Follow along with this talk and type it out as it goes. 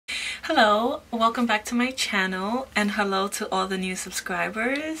Hello, welcome back to my channel, and hello to all the new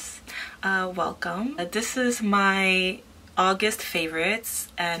subscribers. Welcome. This is my August favorites,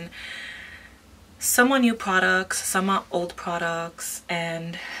 and some are new products, some are old products,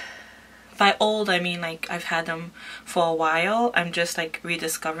 and by old I mean like I've had them for a while. I'm just like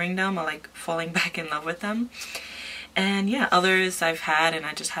rediscovering them or like falling back in love with them. And yeah, others I've had and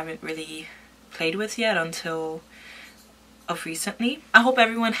I just haven't really played with yet until of recently. I hope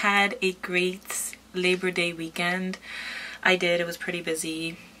everyone had a great Labor Day weekend. I did. It was pretty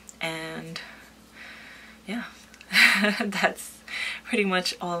busy, and yeah, that's pretty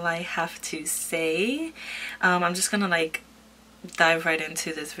much all I have to say. I'm just gonna like dive right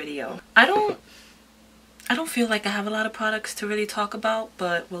into this video. I don't feel like I have a lot of products to really talk about,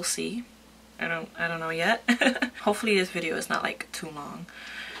 but we'll see. I don't know yet. Hopefully this video is not like too long.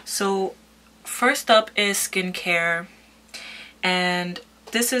 So first up is skincare. And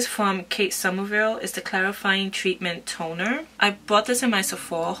this is from Kate Somerville. It's the Clarifying Treatment Toner. I bought this in my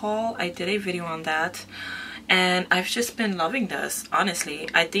Sephora haul. I did a video on that. And I've just been loving this, honestly.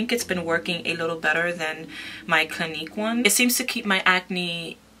 I think it's been working a little better than my Clinique one. It seems to keep my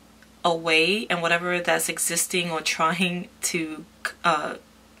acne away, and whatever that's existing or trying to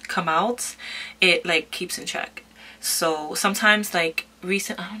come out, it like keeps in check. So sometimes like I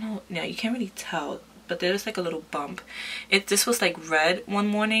don't know, no, you can't really tell, but there's like a little bump. This was like red one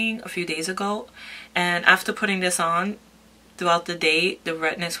morning a few days ago, and after putting this on throughout the day, the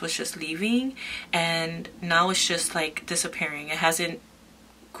redness was just leaving, and now it's just like disappearing. It hasn't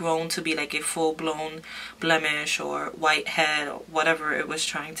grown to be like a full-blown blemish or whitehead or whatever it was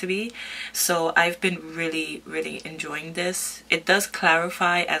trying to be. So I've been really enjoying this. It does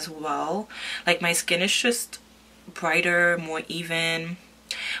clarify as well. Like my skin is just brighter, more even.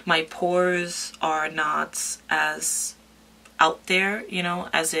 My pores are not as out there, you know,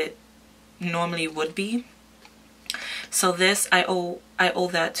 as it normally would be. So this, I owe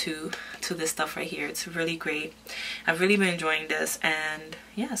that to this stuff right here. It's really great. I've really been enjoying this, and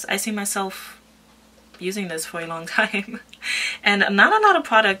yes, I see myself using this for a long time. And not a lot of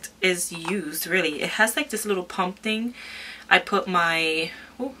product is used, really. It has like this little pump thing. I put my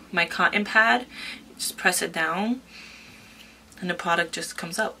cotton pad, just press it down, and the product just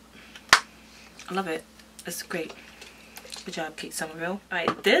comes out. I love it. It's great. Good job, Kate Somerville.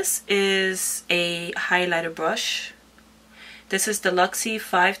 Alright, this is a highlighter brush. This is the Luxie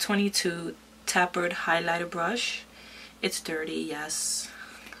 522 tapered highlighter brush. It's dirty, yes,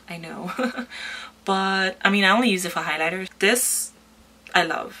 I know. But I mean, I only use it for highlighters. This I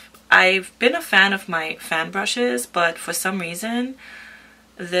love. I've been a fan of my fan brushes, but for some reason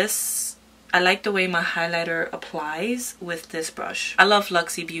this, I like the way my highlighter applies with this brush. I love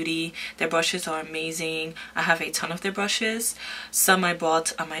Luxie Beauty. Their brushes are amazing. I have a ton of their brushes. Some I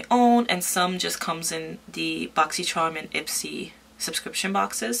bought on my own, and some just comes in the BoxyCharm and Ipsy subscription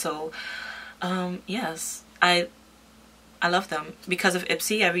boxes. So yes, I love them. Because of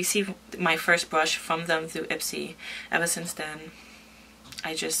Ipsy, I received my first brush from them through Ipsy. Ever since then,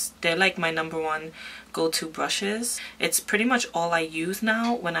 they're like my #1 go-to brushes. It's pretty much all I use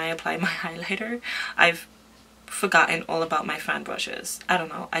now when I apply my highlighter. I've forgotten all about my fan brushes. I don't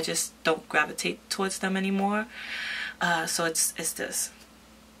know, I just don't gravitate towards them anymore. So it's this.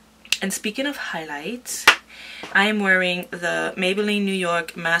 And speaking of highlights, I am wearing the Maybelline New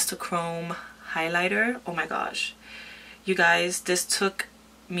York Master Chrome highlighter. Oh my gosh, you guys, this took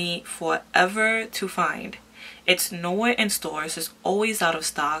me forever to find. It's nowhere in stores. It's always out of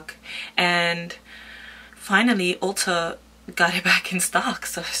stock, and finally Ulta got it back in stock.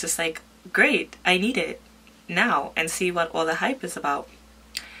 So it's just like, great, I need it now and see what all the hype is about.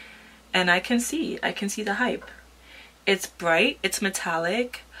 And I can see the hype. It's bright, it's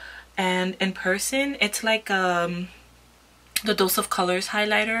metallic, and in person it's like the Dose of Colors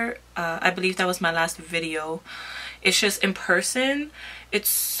highlighter. I believe that was my last video. It's just in person, it's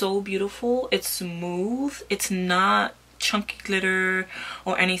so beautiful. It's smooth. It's not chunky glitter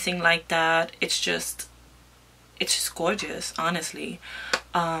or anything like that. It's just gorgeous, honestly.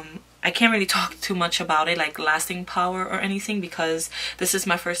 I can't really talk too much about it, like lasting power or anything, because this is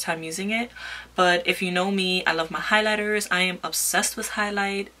my first time using it. But if you know me, I love my highlighters. I am obsessed with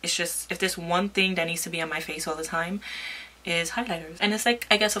highlight. It's just, if there's one thing that needs to be on my face all the time, is highlighters. And it's like,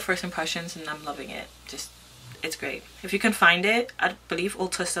 I guess, a first impressions, and I'm loving it. It's great. If you can find it, I believe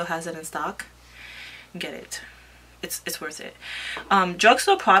Ulta still has it in stock. Get it. It's worth it.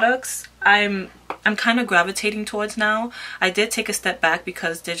 Drugstore products, I'm kind of gravitating towards now. I did take a step back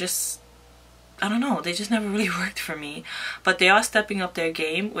because they're just, I don't know, they just never really worked for me. But they are stepping up their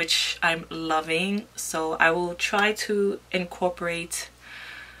game, which I'm loving. So I will try to incorporate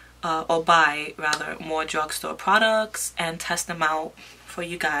or buy rather more drugstore products and test them out for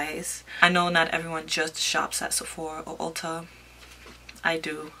you guys. I know not everyone just shops at Sephora or Ulta. I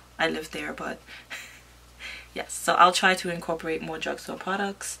do. I live there, but yes. So I'll try to incorporate more drugstore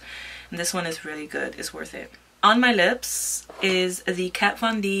products. And this one is really good. It's worth it. On my lips is the Kat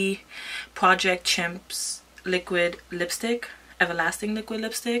Von D Project Chimps liquid lipstick, everlasting liquid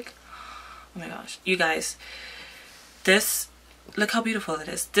lipstick. Oh my gosh, you guys, this, look how beautiful it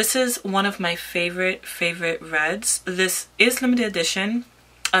is. This is one of my favorite reds. This is limited edition.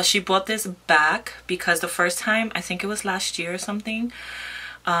 She brought this back because the first time, I think it was last year or something,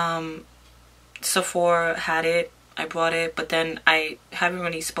 Sephora had it. I brought it, but then I haven't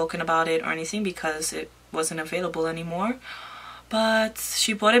really spoken about it or anything because it wasn't available anymore. But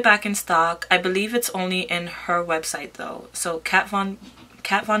she brought it back in stock. I believe it's only in her website though. So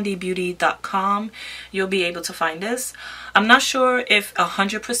katvondbeauty.com, you'll be able to find this. I'm not sure if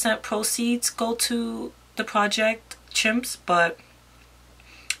 100% proceeds go to the Project Chimps, but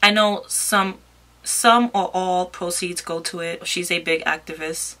I know some or all proceeds go to it. She's a big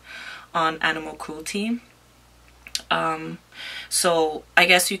activist on animal cruelty. So I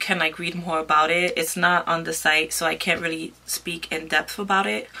guess you can like read more about it. It's not on the site, so I can't really speak in depth about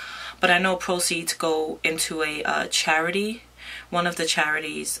it, but I know proceeds go into a charity, one of the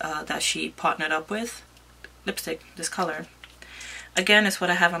charities that she partnered up with. Lipstick, this color again is what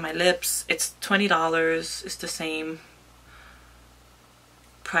I have on my lips. It's $20. It's the same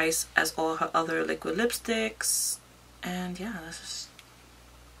price as all her other liquid lipsticks, and yeah, this is,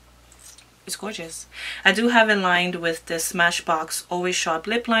 it's gorgeous. I do have it lined with this Smashbox Always Sharp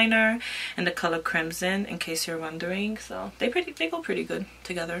lip liner in the color Crimson, in case you're wondering. So they go pretty good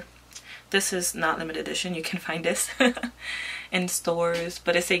together. This is not limited edition. You can find this in stores,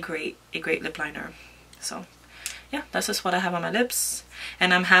 but it's a great lip liner. So yeah, that's just what I have on my lips,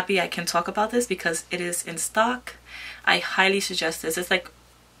 and I'm happy I can talk about this because it is in stock. I highly suggest this. It's like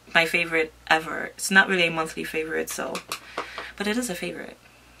my favorite ever. It's not really a monthly favorite, so, but it is a favorite.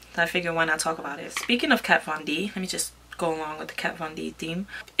 I figure why not talk about it. Speaking of Kat Von D, let me just go along with the Kat Von D theme,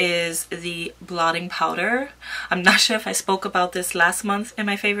 is the blotting powder. I'm not sure if I spoke about this last month in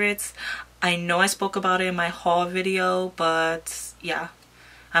my favorites. I know I spoke about it in my haul video, but yeah,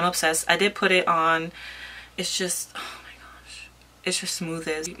 I'm obsessed. I did put it on. It's just, oh my gosh, it's just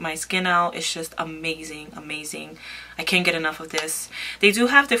smoothes my skin out. It's just amazing. I can't get enough of this. They do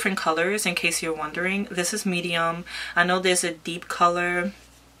have different colors, in case you're wondering. This is medium. I know there's a deep color,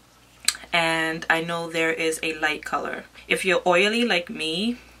 and I know there is a light color. If you're oily like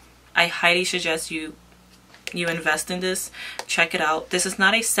me, I highly suggest you invest in this. Check it out. This is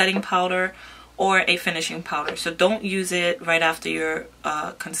not a setting powder or a finishing powder, so don't use it right after your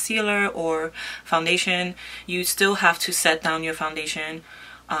concealer or foundation. You still have to set down your foundation,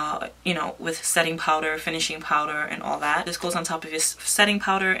 you know, with setting powder, finishing powder, and all that. This goes on top of your setting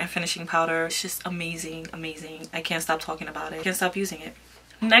powder and finishing powder. It's just amazing. I can't stop talking about it. I can't stop using it.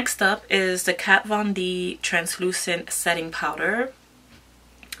 Next up is the Kat Von D Translucent Setting Powder.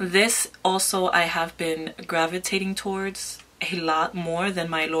 This also I have been gravitating towards a lot more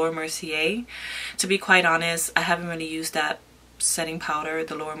than my Laura Mercier. To be quite honest, I haven't really used that setting powder,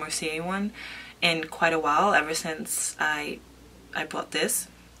 the Laura Mercier one, in quite a while, ever since I bought this.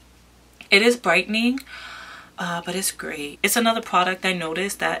 It is brightening, but it's great. It's another product I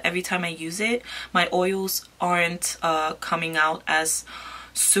noticed that every time I use it, my oils aren't coming out as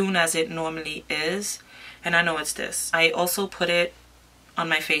soon as it normally is, and I know it's this. I also put it on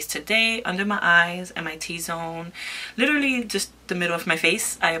my face today, under my eyes and my T-zone, literally just the middle of my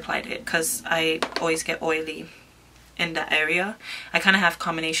face. I applied it because I always get oily in that area. I kind of have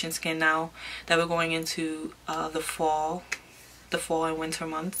combination skin now that we're going into the fall and winter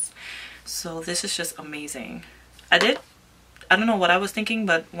months, so this is just amazing. I don't know what I was thinking,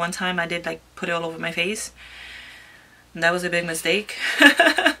 but one time I did like put it all over my face, and that was a big mistake.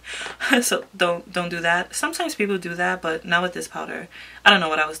 So don't do that. Sometimes people do that, but not with this powder. I don't know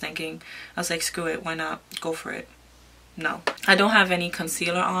what I was thinking. I was like, screw it, why not go for it? No, I don't have any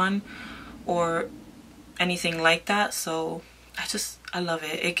concealer on or anything like that, so I love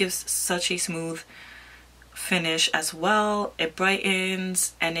it. It gives such a smooth finish as well. It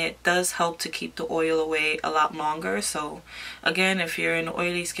brightens, and it does help to keep the oil away a lot longer. So again, if you're an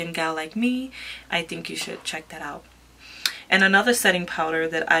oily skin gal like me, I think you should check that out. And another setting powder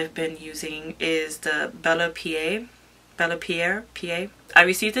that I've been using is the Bella Pierre. I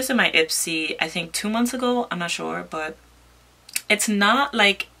received this in my Ipsy, I think 2 months ago. I'm not sure, but it's not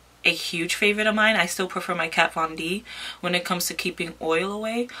like a huge favorite of mine. I still prefer my Kat Von D when it comes to keeping oil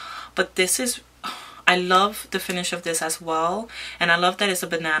away. But this is, I love the finish of this as well, and I love that it's a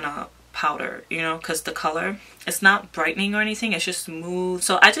banana powder, you know, because the color, it's not brightening or anything, it's just smooth.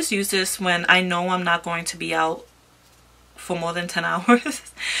 So I just use this when I know I'm not going to be out for more than 10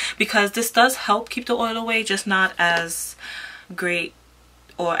 hours because this does help keep the oil away, just not as great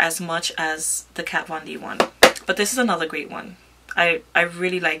or as much as the Kat Von D one. But this is another great one. I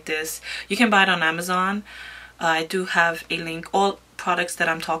really like this. You can buy it on Amazon. I do have a link. All products that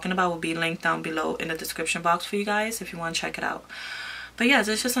I'm talking about will be linked down below in the description box for you guys if you want to check it out. But yeah,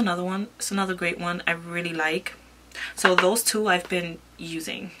 there's just another one. It's another great one I really like. So those two I've been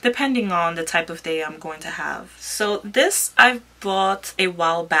using depending on the type of day I'm going to have. So this I've bought a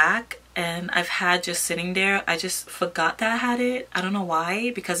while back and I've had just sitting there. I just forgot that I had it. I don't know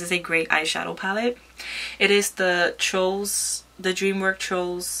why, because it's a great eyeshadow palette. It is the Dreamwork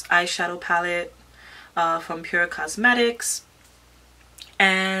Trolls eyeshadow palette from Pure Cosmetics,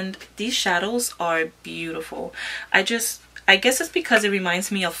 and these shadows are beautiful. I guess it's because it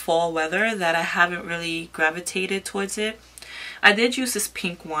reminds me of fall weather that I haven't really gravitated towards it. I did use this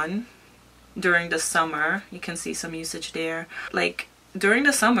pink one during the summer. You can see some usage there. Like during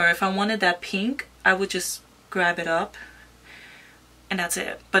the summer, if I wanted that pink, I would just grab it up and that's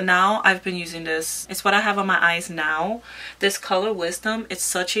it. But now I've been using this. It's what I have on my eyes now. This color Wisdom, it's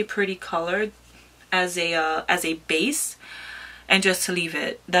such a pretty color as a base. And just to leave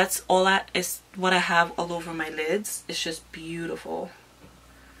it, that's all is what I have all over my lids. It's just beautiful.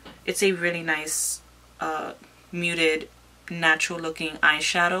 It's a really nice muted, natural looking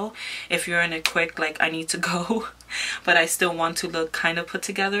eyeshadow. If you're in a quick, like I need to go, but I still want to look kind of put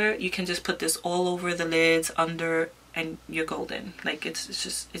together, you can just put this all over the lids, under, and you're golden. Like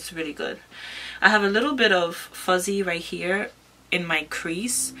it's really good. I have a little bit of fuzzy right here in my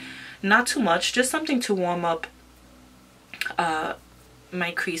crease. Not too much, just something to warm up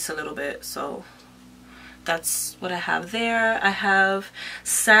my crease a little bit. So that's what I have there. I have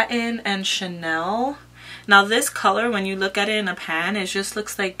Satin and Chanel. Now this color, when you look at it in a pan, it just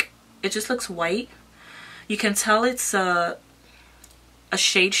looks white. You can tell it's a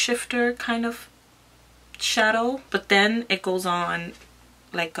shade shifter kind of shadow, but then it goes on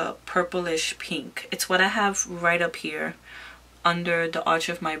like a purplish pink. It's what I have right up here under the arch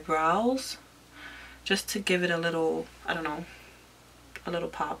of my brows, just to give it a little, I don't know, a little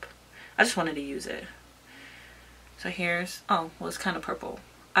pop. I just wanted to use it. So here's, oh, well, it's kind of purple.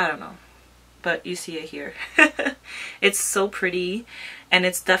 I don't know, but you see it here. It's so pretty, and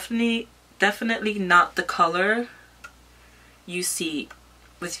it's definitely not the color you see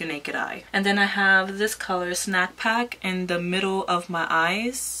with your naked eye. And then I have this color Snack Pack in the middle of my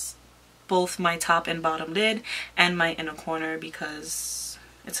eyes, both my top and bottom lid and my inner corner, because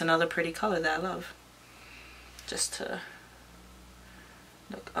it's another pretty color that I love. Just to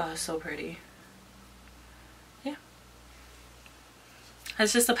look, oh, so pretty. Yeah,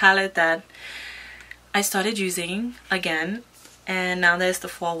 it's just a palette that I started using again, and now that it's the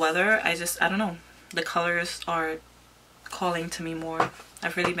fall weather, I don't know, the colors are calling to me more.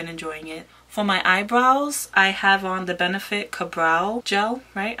 I've really been enjoying it. For my eyebrows, I have on the Benefit Ka-Brow gel,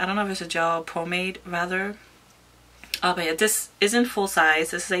 right? I don't know if it's a gel or pomade rather. But yeah, this isn't full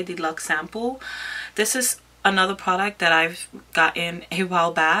size. This is a deluxe sample. This is another product that I've gotten a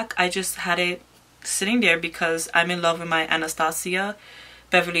while back. I just had it sitting there because I'm in love with my Anastasia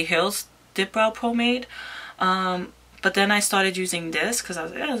Beverly Hills Dip Brow Pomade. But then I started using this because I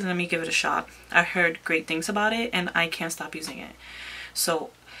was like, oh, let me give it a shot. I heard great things about it and I can't stop using it. So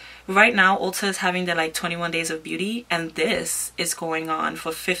right now Ulta is having their like 21 days of beauty, and this is going on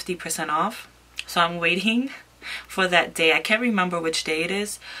for 50% off. So I'm waiting for that day. I can't remember which day it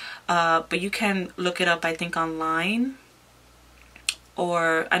is, but you can look it up, I think, online,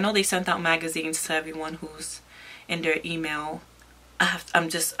 or I know they sent out magazines to everyone who's in their email. I'm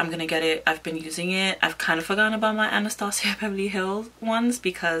gonna get it. I've been using it. I've kind of forgotten about my Anastasia Beverly Hills ones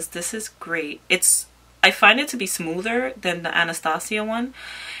because this is great. I find it to be smoother than the Anastasia one,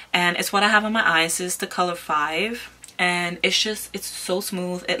 and it's what I have on my eyes. This is the color 5, and it's so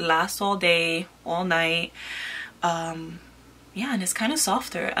smooth. It lasts all day, all night. Yeah, and it's kind of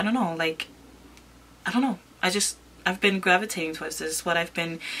softer. I don't know, like, I don't know. I've been gravitating towards this. It's what I've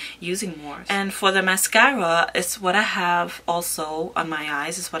been using more. And for the mascara, it's what I have also on my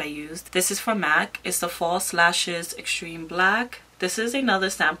eyes. Is what I used. This is from MAC. It's the False Lashes Extreme Black. This is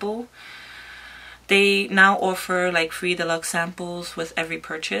another sample. They now offer like free deluxe samples with every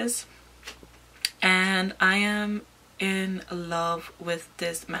purchase. And I am in love with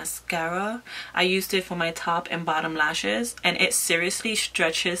this mascara. I used it for my top and bottom lashes, and it seriously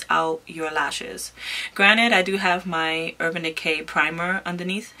stretches out your lashes. Granted, I do have my Urban Decay primer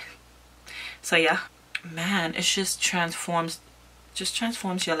underneath, so yeah, man, it just transforms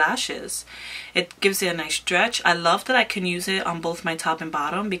your lashes. It gives it a nice stretch. I love that I can use it on both my top and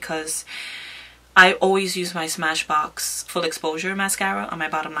bottom because I always use my Smashbox full exposure mascara on my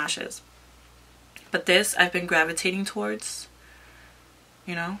bottom lashes. But this I've been gravitating towards,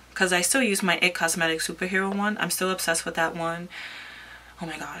 you know, because I still use my It Cosmetics Superhero one. I'm still obsessed with that one. Oh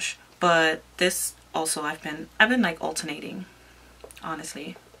my gosh. But this also I've been like alternating,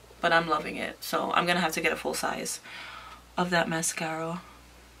 honestly. But I'm loving it. So I'm gonna have to get a full size of that mascara.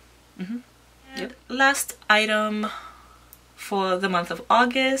 Yep. Last item for the month of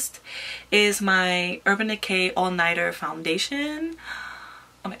August is my Urban Decay All Nighter foundation.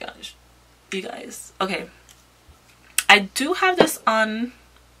 Oh my gosh, you guys. Okay, I do have this on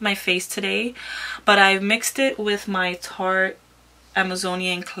my face today, but I mixed it with my Tarte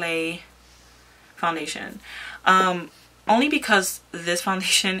Amazonian Clay foundation. Only because this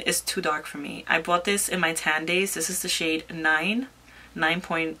foundation is too dark for me. I bought this in my tan days. This is the shade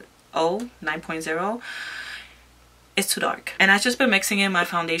 9.0. It's too dark. And I've just been mixing in my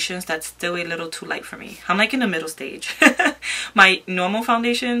foundations that's still a little too light for me. I'm like in the middle stage. My normal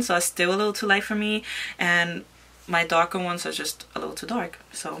foundations are still a little too light for me, and my darker ones are just a little too dark.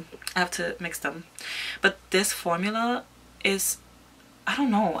 So I have to mix them. But this formula is, I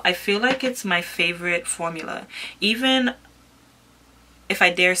don't know, I feel like it's my favorite formula. Even if I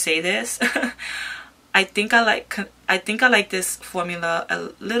dare say this, I think I like this formula a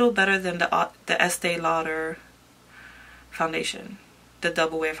little better than the Estee Lauder foundation, the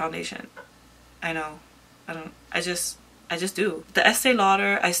double wear foundation. I know, I just do. The Estee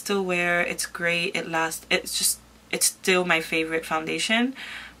Lauder I still wear. It's great. It lasts. It's still my favorite foundation.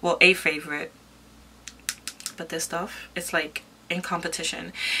 Well, a favorite. But this stuff, it's like in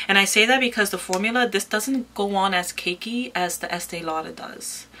competition. And I say that because the formula, this doesn't go on as cakey as the Estee Lauder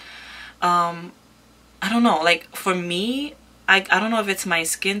does. I don't know, like for me, I don't know if it's my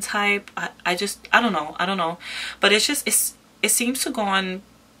skin type. I don't know, but it's just, it seems to go on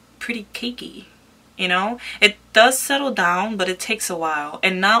pretty cakey, you know. It does settle down, but it takes a while,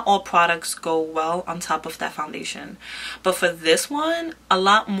 and not all products go well on top of that foundation. But for this one, a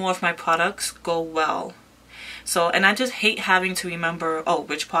lot more of my products go well. So, and I just hate having to remember, oh,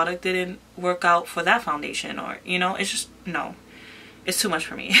 which product didn't work out for that foundation, or, you know, it's just, no, it's too much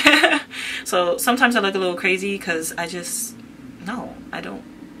for me. So sometimes I look a little crazy because I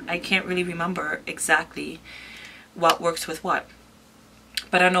can't really remember exactly what works with what.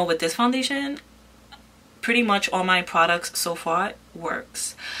 But I know with this foundation, pretty much all my products so far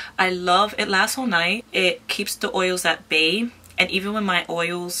works. I love it. Lasts all night. It keeps the oils at bay, and even when my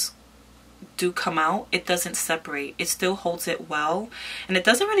oils do come out, it doesn't separate. It still holds it well, and it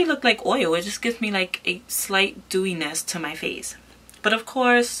doesn't really look like oil. It just gives me like a slight dewiness to my face. But of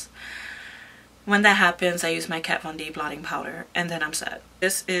course, when that happens, I use my Kat Von D blotting powder, and then I'm set.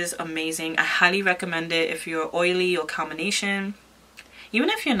 This is amazing. I highly recommend it if you're oily or combination. Even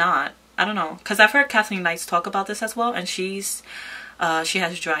if you're not, I don't know, because I've heard Kathleen Lights talk about this as well, and she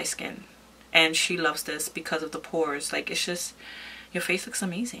has dry skin, and she loves this because of the pores. Like, it's just, your face looks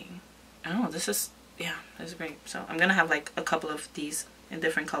amazing. I don't know, this is, yeah, this is great. So I'm gonna have like a couple of these in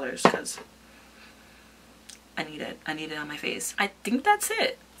different colors because I need it on my face. I think that's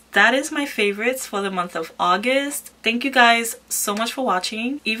it. That is my favorites for the month of August. Thank you guys so much for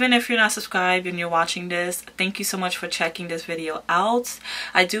watching. Even if you're not subscribed and you're watching this, thank you so much for checking this video out.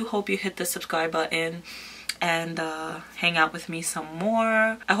 I do hope you hit the subscribe button and hang out with me some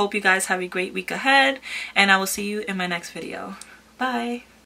more. I hope you guys have a great week ahead, and I will see you in my next video. Bye.